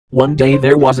One day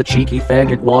there was a cheeky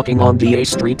faggot walking on the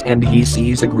street and he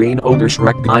sees a green ogre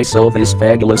Shrek guy, so this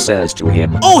fagula says to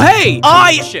him, "Oh hey,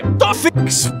 the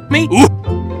fix me."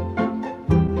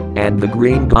 And the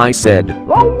green guy said,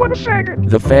 "Oh, what a faggot."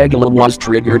 The fagula was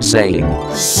triggered, saying,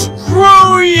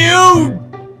 "Screw you!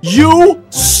 You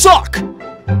suck!"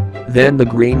 Then the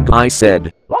green guy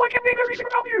said, "Well, I can't name everything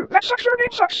about you. That sucks, your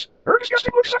name sucks. Her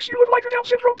disgusting look sucks, you look like a Down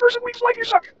syndrome person, weeps like you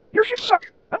suck. Your shit suck.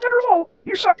 And better of all,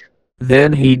 you suck."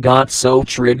 Then he got so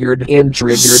triggered that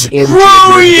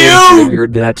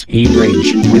he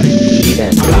raged with the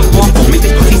end. Make this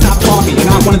pussy stop talking. You're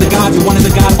not one of the gods, you're one of the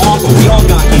gods awful. We all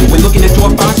got you. When looking at your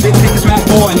box, bitch, take this rap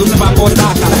more and losing by 4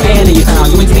 stocks. Not a fan in your town,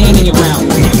 you ain't standing your ground.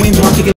 You win, you